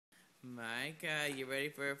Mykah, you ready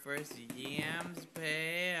for your first yams,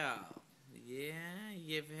 pal? Yeah,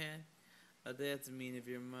 you've had... Oh, that's mean of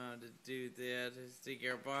your mom to do that, to stick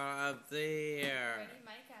your paw up there. Ready,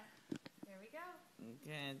 Mykah? Here we go.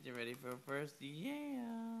 Okay, you ready for first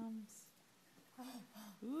yams?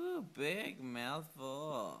 Ooh, big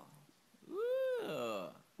mouthful. Ooh,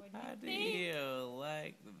 how do you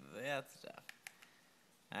like that stuff?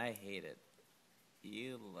 I hate it.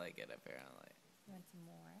 You like it, apparently. You want some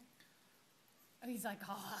more? Oh, he's like,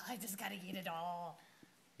 oh, I just gotta eat it all.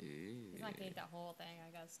 Ooh. He's not gonna eat that whole thing. I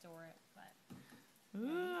gotta store it, but. Ooh,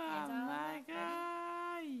 my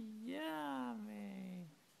God, yummy.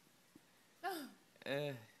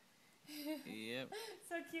 Yep.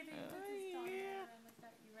 So cute that he puts his tongue around like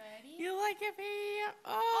that. You ready? You like it, Pia?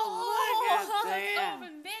 Oh, look at that. It's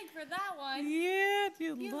open big for that one. Yeah,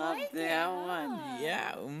 you love like that it, one. huh?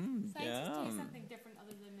 Yeah, So I just taste yum. something different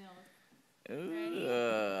other than milk.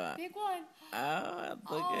 Ooh. Big one. Oh,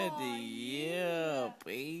 look at the yeah.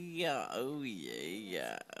 Pia. Oh,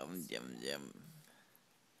 yeah. Yum. Here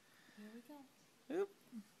we go. Oop.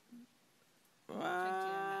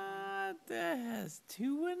 What? That has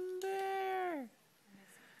two in there.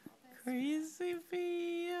 Crazy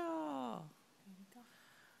feel.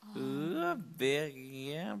 Ooh, big,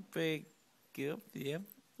 yeah, big, yep,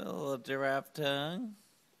 a little giraffe tongue.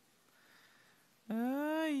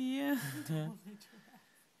 Oh, yeah.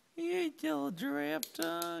 Yeah, little giraffe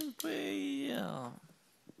tongue, feel.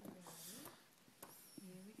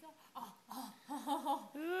 Here we go. Oh.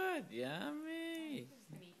 Good, yummy.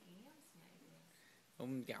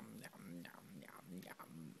 Yum.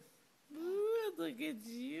 Ooh, look at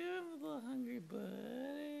you, little hungry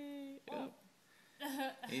buddy. Oh.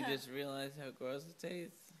 You just realized how gross it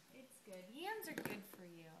tastes? It's good. Yams are good for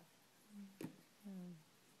you.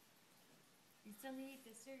 You still need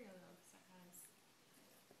the cereal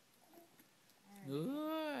though,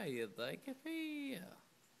 Ooh, you like it, Pia?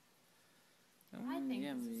 I think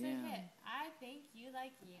this is a hit. I think you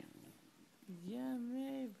like yams.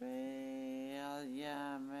 Yummy, Pia,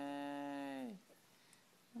 yummy.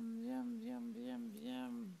 Yum.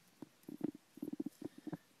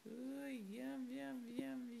 Ooh, yum.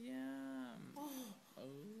 Oh.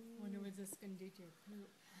 Wonder what this is gonna do to your poop.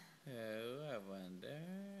 Oh, I wonder.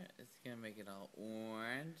 It's gonna make it all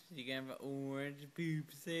orange. You gonna have an orange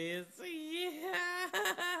poop says.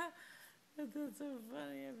 Yeah! That's so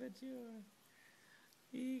funny, I bet you are.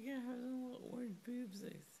 You gonna have some little orange poop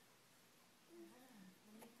says.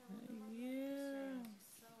 Yeah.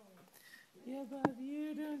 Yeah, Bob,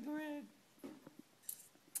 you're doing great.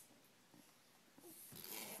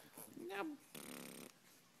 Yep.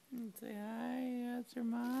 And say hi, that's your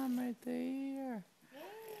mom right there.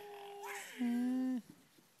 You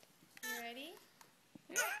ready?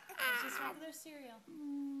 It's just regular cereal.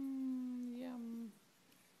 Yum.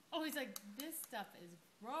 Oh, he's like, this stuff is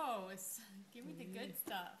gross. Give me the good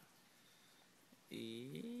stuff.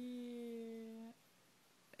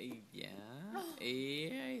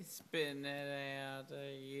 Yeah, spitting it out.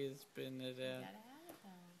 You spitting it out. You gotta have it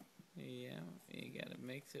though. Yeah, you gotta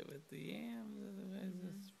mix it with the yams, otherwise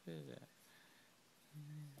it'll spit out.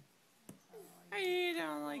 You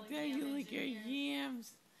don't like that. You like your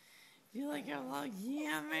yams. You like our little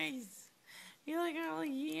yammies. You like our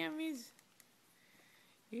little yammies.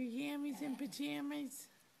 Your yammies and pajamas.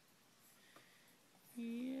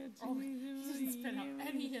 Yeah, oh, he didn't spit out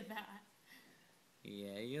any of that.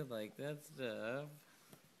 Yeah, you like that stuff.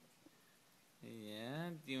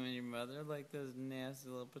 Yeah, do you and your mother like those nasty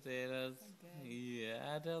little potatoes? They're good.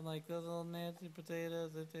 Yeah, I don't like those little nasty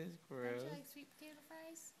potatoes. They taste gross. Don't you like sweet potato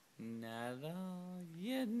fries? Not at all.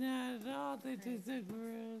 Yeah, not at all. They taste so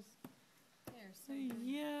gross. They're so good.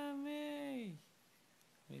 Yummy.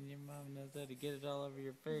 When your mom knows how to get it all over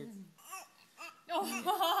your face. Oh.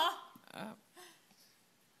 Oh.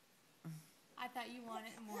 I thought you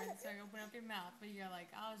wanted more, so I opened up your mouth, but you're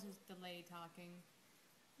like, I was just delayed talking.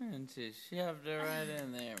 And she shoved it right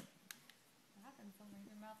in there. What happens when you leave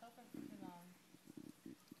your mouth open for too long?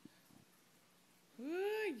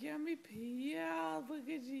 Ooh, yummy Pia. Look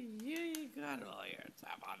at you. You got all your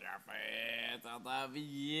stuff on your face. I love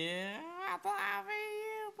you. I love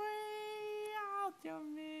you, Pia.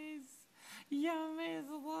 Yummies. Yummies. I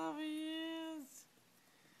love you.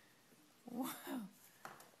 Wow.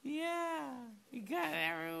 Yeah. You got it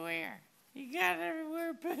everywhere. You got it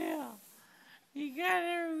everywhere, Pia. You got it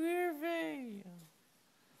everywhere, Pia.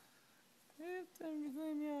 It's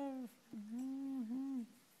everything you have.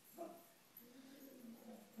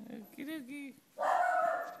 Okie dokie.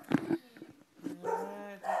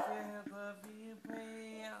 Alright, I love you,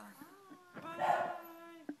 Pia. Bye.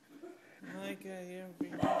 Mykah, here.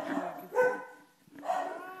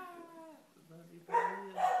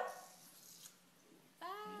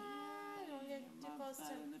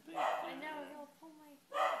 that in the big I know he'll